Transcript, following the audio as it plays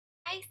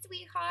Hi,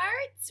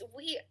 sweethearts.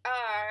 We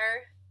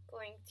are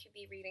going to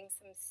be reading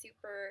some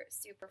super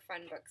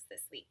fun books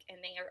this week, and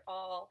they are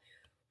all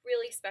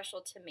really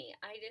special to me.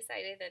 I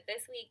decided that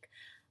this week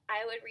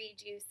I would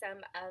read you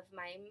some of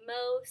my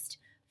most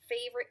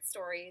favorite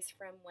stories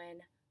from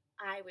when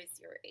I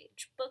was your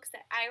age. Books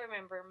that I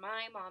remember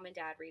my mom and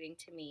dad reading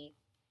to me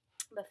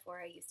before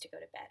I used to go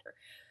to bed,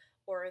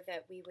 or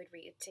that we would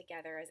read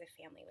together as a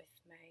family with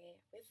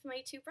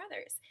my two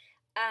brothers.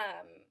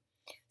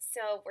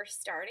 So we're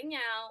starting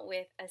out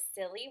with a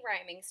silly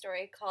rhyming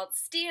story called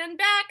 "Stand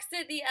Back,"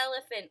 said the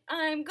elephant,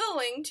 "I'm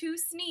going to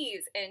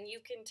sneeze." And you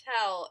can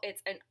tell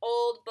it's an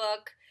old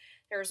book.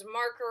 There's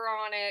marker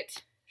on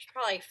it. There's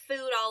probably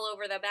food all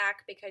over the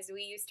back because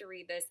we used to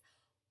read this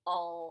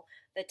all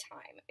the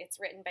time. It's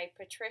written by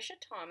Patricia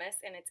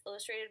and it's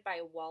illustrated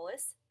by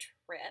Wallace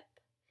Tripp.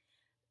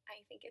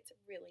 I think it's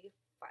really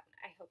fun.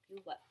 I hope you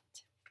love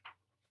it.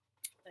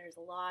 There's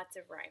lots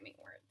of rhyming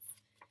words.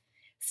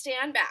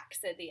 "Stand back,"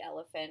 said the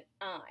elephant.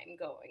 "I'm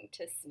going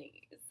to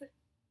sneeze."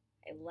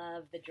 I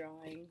love the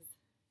drawings.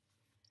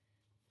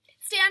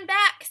 "Stand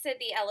back," said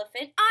the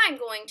elephant. "I'm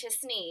going to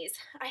sneeze.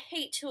 I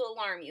hate to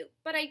alarm you,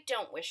 but I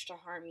don't wish to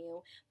harm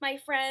you. My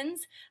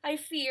friends, I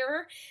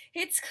fear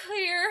it's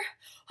clear.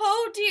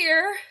 Oh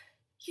dear,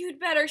 you'd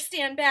better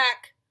stand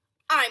back.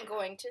 I'm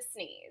going to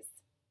sneeze."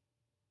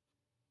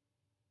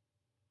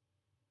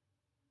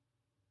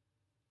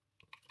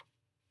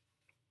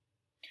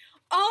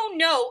 Oh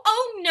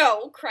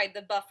no, cried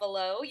the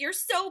buffalo. "You're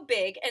so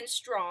big and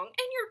strong,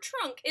 and your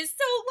trunk is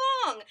so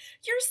long.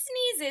 Your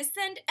sneezes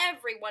send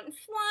everyone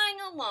flying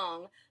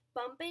along,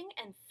 bumping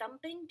and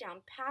thumping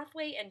down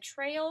pathway and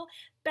trail,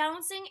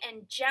 bouncing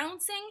and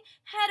jouncing,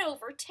 head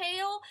over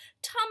tail,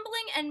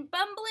 tumbling and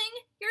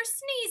bumbling. Your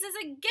sneeze is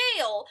a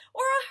gale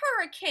or a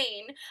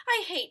hurricane.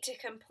 I hate to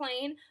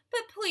complain,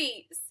 but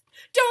please,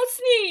 don't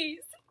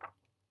sneeze."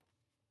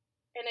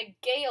 And a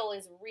gale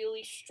is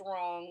really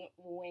strong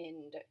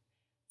wind.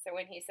 So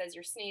when he says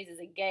your sneeze is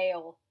a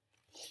gale,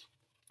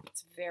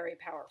 it's very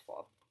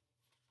powerful.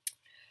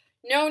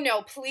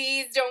 No,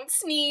 please don't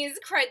sneeze,"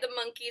 cried the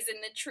monkeys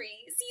in the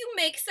trees. "You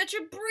make such a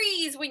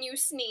breeze when you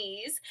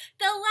sneeze.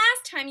 The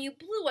last time you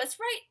blew us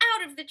right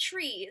out of the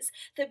trees.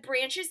 The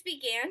branches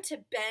began to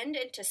bend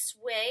and to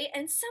sway,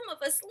 and some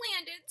of us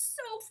landed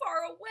so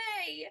far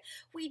away.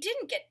 We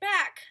didn't get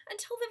back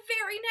until the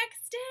very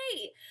next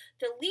day.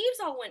 The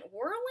leaves all went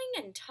whirling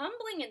and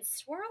tumbling and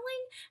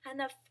swirling, and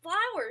the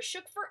flowers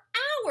shook for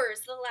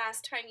hours the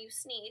last time you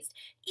sneezed.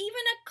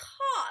 Even a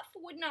cough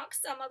would knock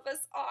some of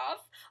us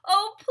off.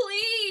 Oh, please,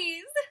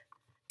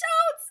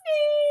 don't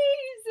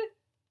sneeze."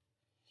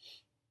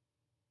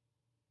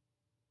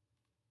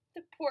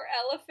 The poor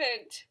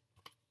elephant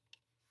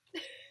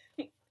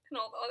and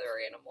all the other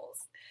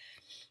animals.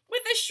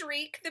 With a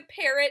shriek, the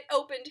parrot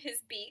opened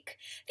his beak.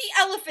 "The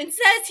elephant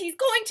says he's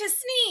going to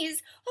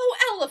sneeze." "Oh,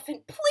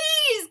 elephant,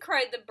 please,"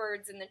 cried the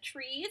birds in the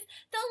trees.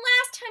 "The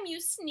last time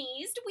you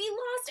sneezed, we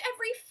lost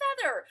every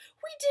feather.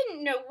 We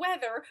didn't know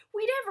whether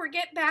we'd ever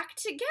get back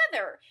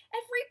together.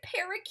 Every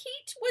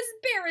parakeet was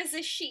bare as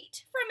a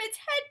sheet, from its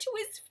head to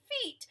his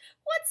feet.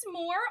 What's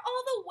more,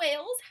 all the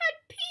whales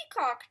had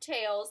peacock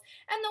tails,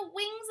 and the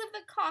wings of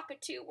the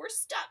cockatoo were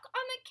stuck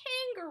on the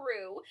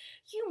kangaroo.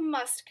 You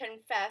must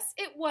confess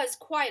it was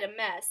quite a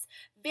mess,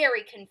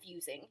 very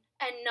confusing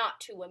and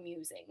not too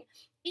amusing.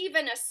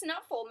 Even a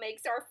snuffle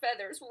makes our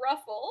feathers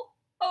ruffle.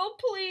 Oh,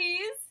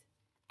 please,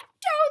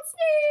 don't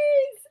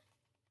sneeze."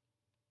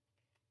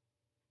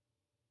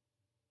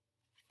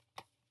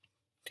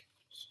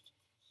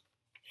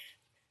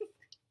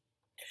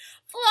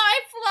 "Fly,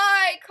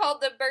 fly,"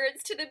 called the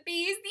birds to the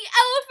bees. "The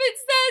elephant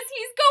says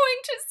he's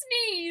going to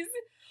sneeze."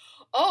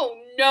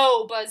 "Oh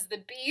no," buzzed the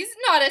bees.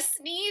 "Not a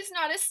sneeze,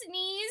 not a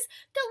sneeze.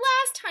 The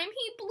last time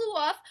he blew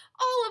off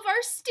all of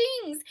our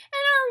stings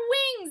and our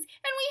wings,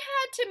 and we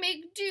had to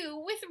make do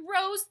with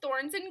rose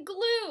thorns and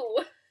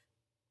glue."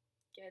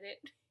 Get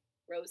it?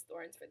 Rose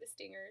thorns for the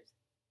stingers.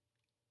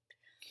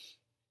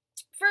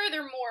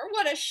 "Furthermore,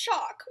 what a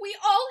shock! We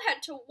all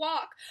had to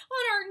walk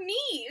on our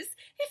knees,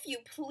 if you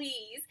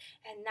please,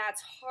 and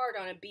that's hard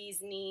on a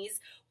bee's knees,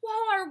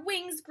 while our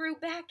wings grew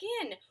back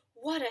in.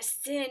 What a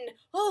sin!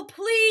 Oh,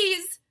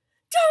 please,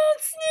 don't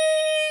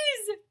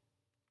sneeze!"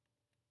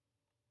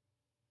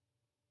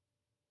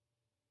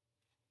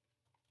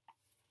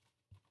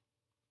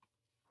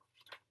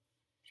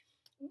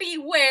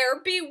 "Beware,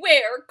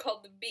 beware,"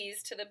 called the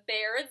bees to the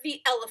bear.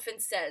 "The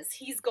elephant says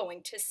he's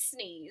going to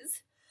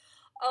sneeze."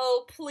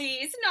 "Oh,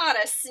 please,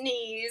 not a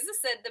sneeze,"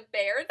 said the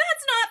bear.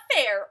 "That's not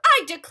fair,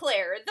 I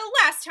declare. The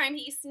last time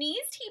he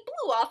sneezed, he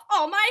blew off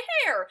all my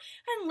hair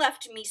and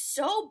left me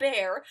so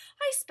bare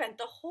I spent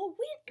the whole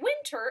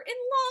winter in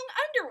long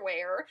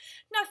underwear.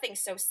 Nothing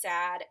so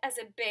sad as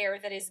a bear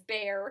that is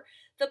bare.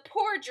 The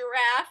poor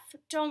giraffe,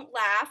 don't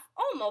laugh,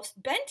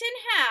 almost bent in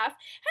half,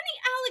 and the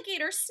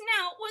alligator's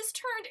snout was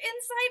turned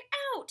inside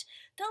out.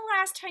 The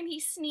last time he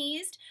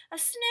sneezed, a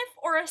sniff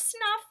or a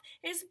snuff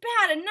is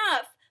bad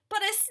enough.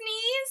 But a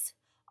sneeze?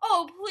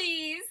 Oh,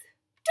 please,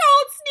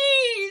 don't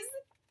sneeze!"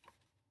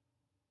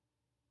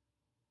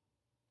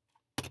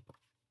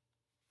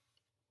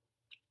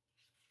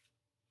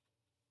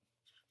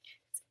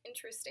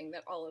 Interesting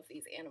that all of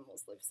these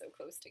animals live so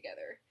close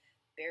together.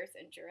 Bears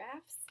and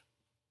giraffes.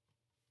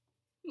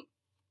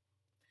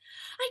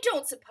 I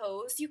don't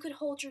suppose you could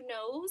hold your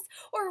nose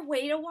or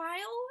wait a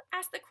while,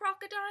 asked the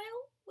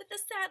crocodile with a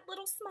sad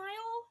little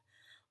smile.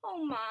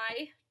 Oh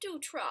my, do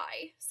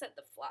try, said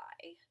the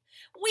fly.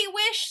 We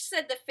wish,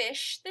 said the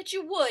fish, that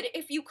you would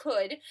if you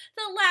could.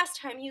 The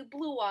last time you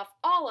blew off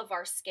all of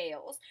our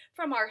scales,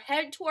 from our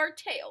head to our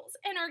tails,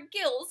 and our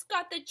gills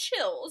got the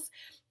chills.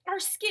 Our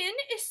skin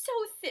is so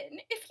thin,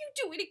 if you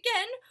do it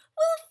again,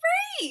 we'll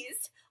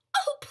freeze.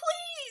 Oh,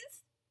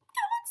 please,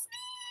 don't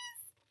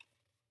sneeze.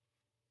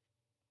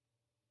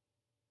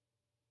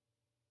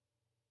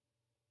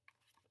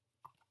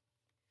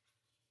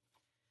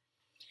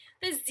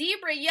 The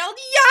zebra yelled,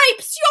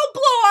 Yipes! You'll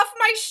blow off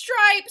my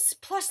stripes!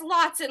 Plus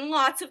lots and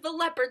lots of the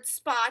leopard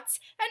spots,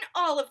 and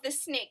all of the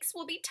snakes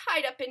will be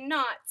tied up in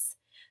knots.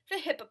 The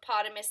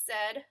hippopotamus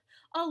said,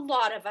 A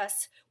lot of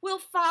us will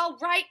fall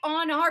right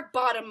on our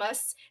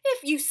bottomus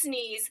if you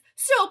sneeze,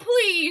 so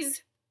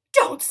please,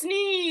 don't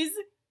sneeze.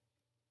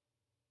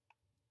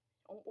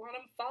 Don't want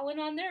them falling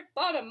on their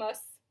bottomus.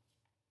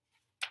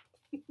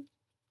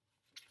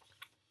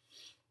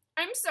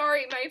 I'm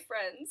sorry, my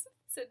friends,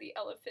 said the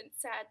elephant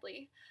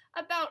sadly.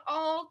 About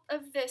all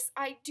of this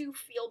I do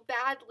feel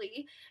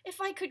badly. If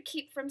I could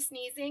keep from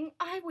sneezing,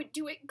 I would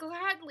do it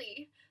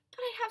gladly.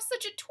 But I have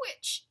such a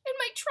twitch in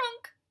my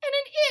trunk and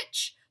an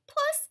itch,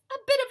 plus a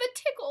bit of a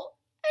tickle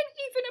and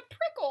even a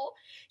prickle.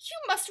 You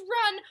must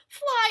run,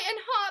 fly,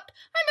 and hop.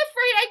 I'm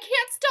afraid I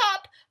can't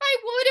stop. I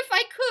would if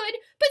I could,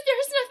 but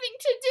there's nothing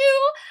to do.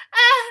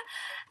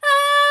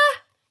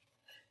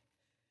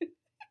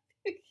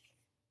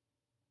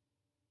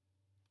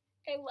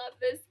 I love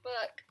this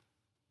book.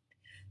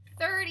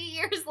 30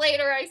 years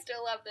later, I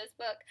still love this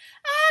book.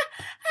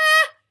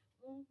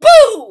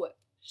 Boo!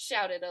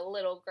 Shouted a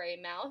little gray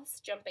mouse,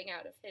 jumping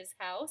out of his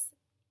house.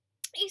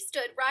 He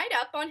stood right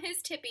up on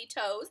his tippy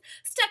toes,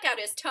 stuck out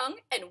his tongue,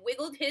 and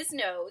wiggled his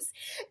nose.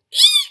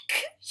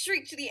 Eek!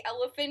 Shrieked the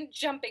elephant,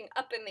 jumping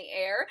up in the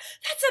air.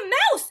 That's a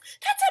mouse!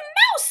 That's a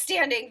mouse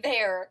standing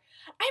there!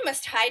 I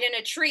must hide in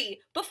a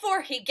tree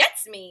before he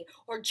gets me,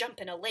 or jump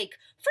in a lake.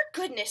 For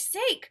goodness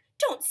sake,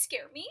 don't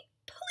scare me.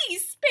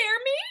 Please spare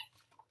me.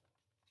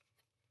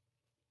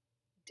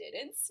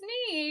 Didn't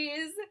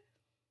sneeze.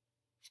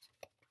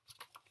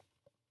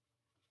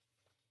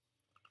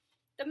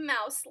 The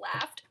mouse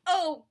laughed.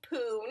 Oh,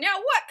 pooh, now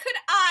what could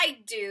I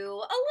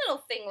do? A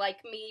little thing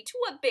like me to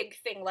a big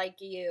thing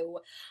like you.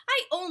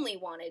 I only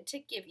wanted to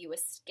give you a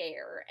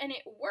scare, and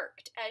it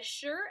worked as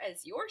sure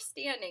as you're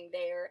standing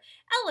there.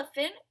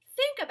 Elephant,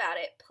 think about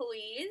it,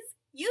 please.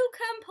 You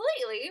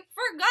completely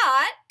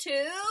forgot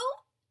to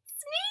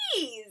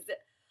sneeze.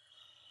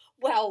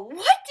 Well,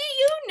 what do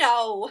you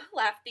know?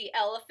 Laughed the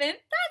elephant.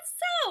 That's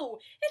so.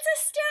 It's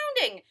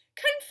astounding,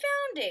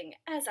 confounding.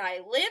 As I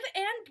live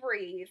and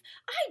breathe,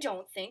 I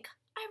don't think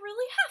I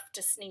really have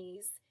to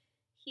sneeze.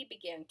 He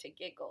began to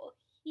giggle.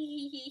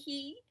 Hee hee hee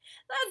hee.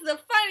 That's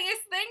the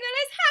funniest thing that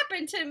has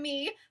happened to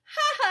me.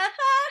 Ha ha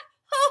ha.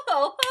 Ho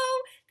ho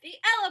ho. The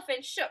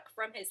elephant shook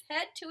from his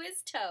head to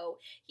his toe.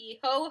 He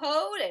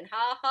ho-hoed and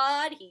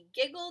ha-ha'd. He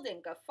giggled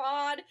and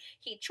guffawed.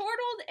 He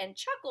chortled and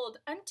chuckled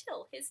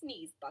until his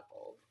knees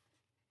buckled.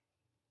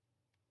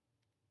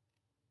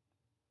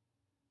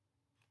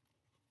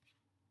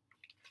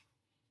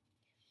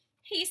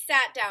 He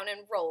sat down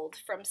and rolled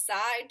from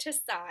side to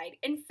side.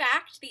 In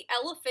fact, the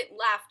elephant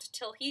laughed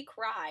till he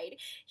cried.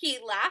 He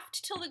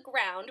laughed till the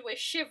ground was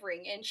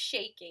shivering and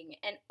shaking,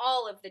 and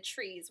all of the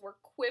trees were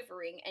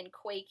quivering and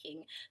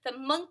quaking. The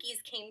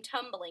monkeys came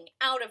tumbling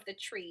out of the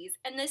trees,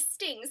 and the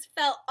stings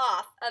fell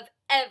off of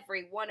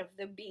every one of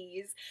the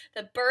bees.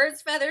 The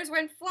birds' feathers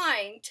went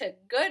flying to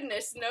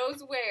goodness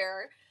knows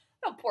where.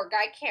 The poor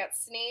guy can't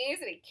sneeze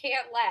and he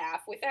can't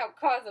laugh without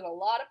causing a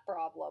lot of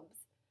problems.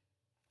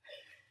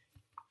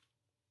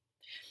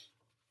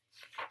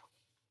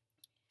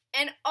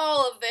 And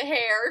all of the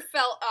hair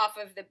fell off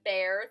of the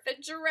bear. The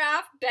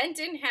giraffe bent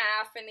in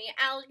half, and the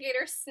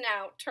alligator's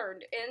snout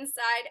turned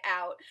inside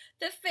out.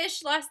 The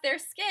fish lost their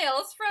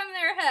scales from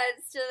their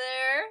heads to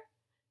their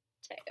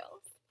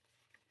tails.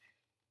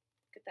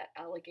 Look at that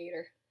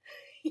alligator.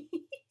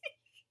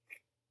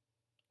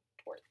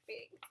 Poor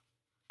thing.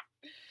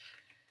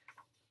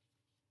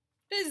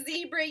 The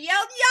zebra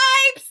yelled,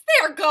 Yipes!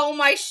 There go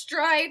my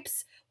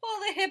stripes! While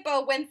the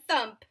hippo went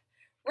thump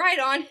right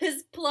on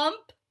his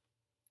plump.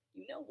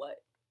 You know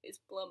what is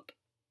plump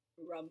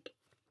rump.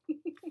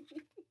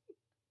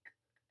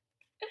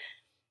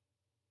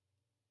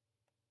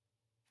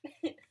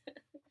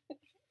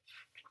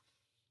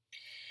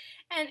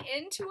 And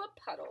into a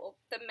puddle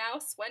the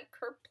mouse went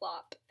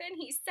kerplop. Then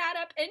he sat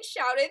up and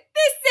shouted,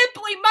 This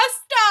simply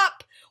must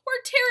stop!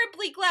 We're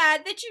terribly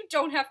glad that you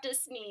don't have to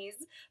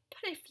sneeze.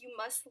 But if you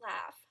must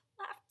laugh,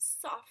 laugh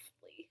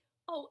softly.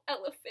 Oh,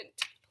 elephant,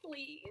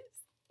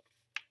 please.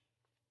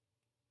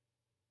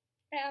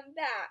 And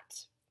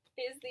that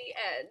is the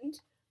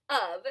end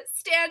of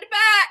Stand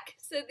Back,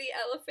 said the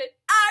elephant.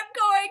 I'm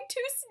going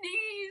to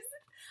sneeze.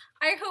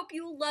 I hope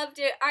you loved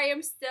it. I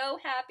am so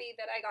happy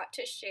that I got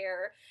to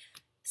share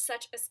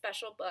such a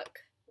special book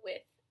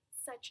with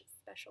such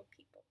special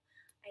people.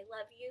 I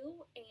love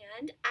you,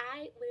 and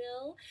I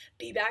will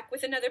be back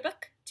with another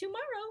book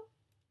tomorrow.